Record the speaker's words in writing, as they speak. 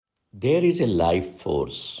There is a life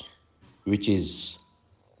force which is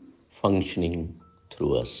functioning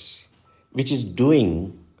through us, which is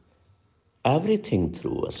doing everything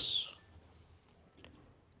through us.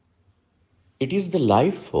 It is the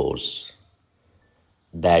life force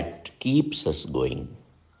that keeps us going.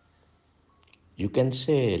 You can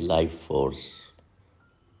say life force,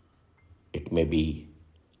 it may be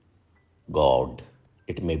God,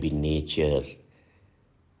 it may be nature,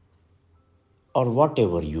 or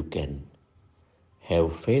whatever you can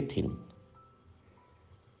have faith in.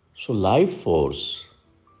 So, life force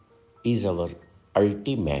is our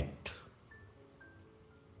ultimate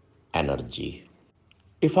energy.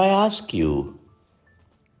 If I ask you,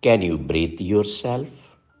 can you breathe yourself?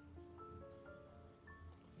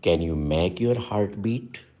 Can you make your heart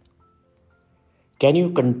beat? Can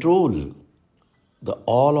you control the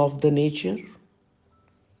all of the nature?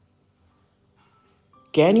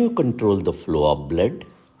 Can you control the flow of blood?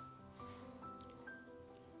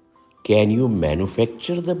 Can you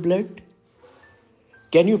manufacture the blood?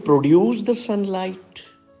 Can you produce the sunlight?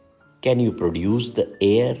 Can you produce the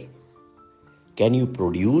air? Can you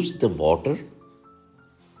produce the water?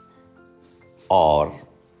 Or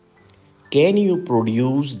can you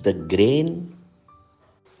produce the grain?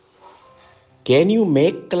 Can you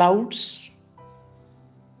make clouds?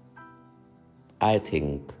 I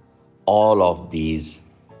think all of these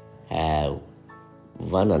have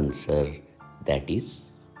one answer, that is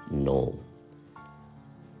no.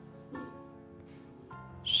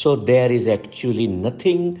 So there is actually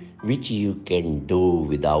nothing which you can do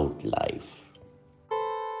without life.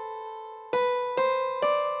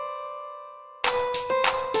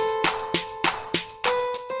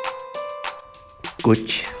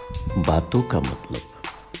 कुछ बातों का मतलब,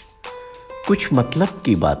 कुछ मतलब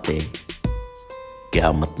की बातें,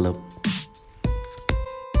 क्या मतलब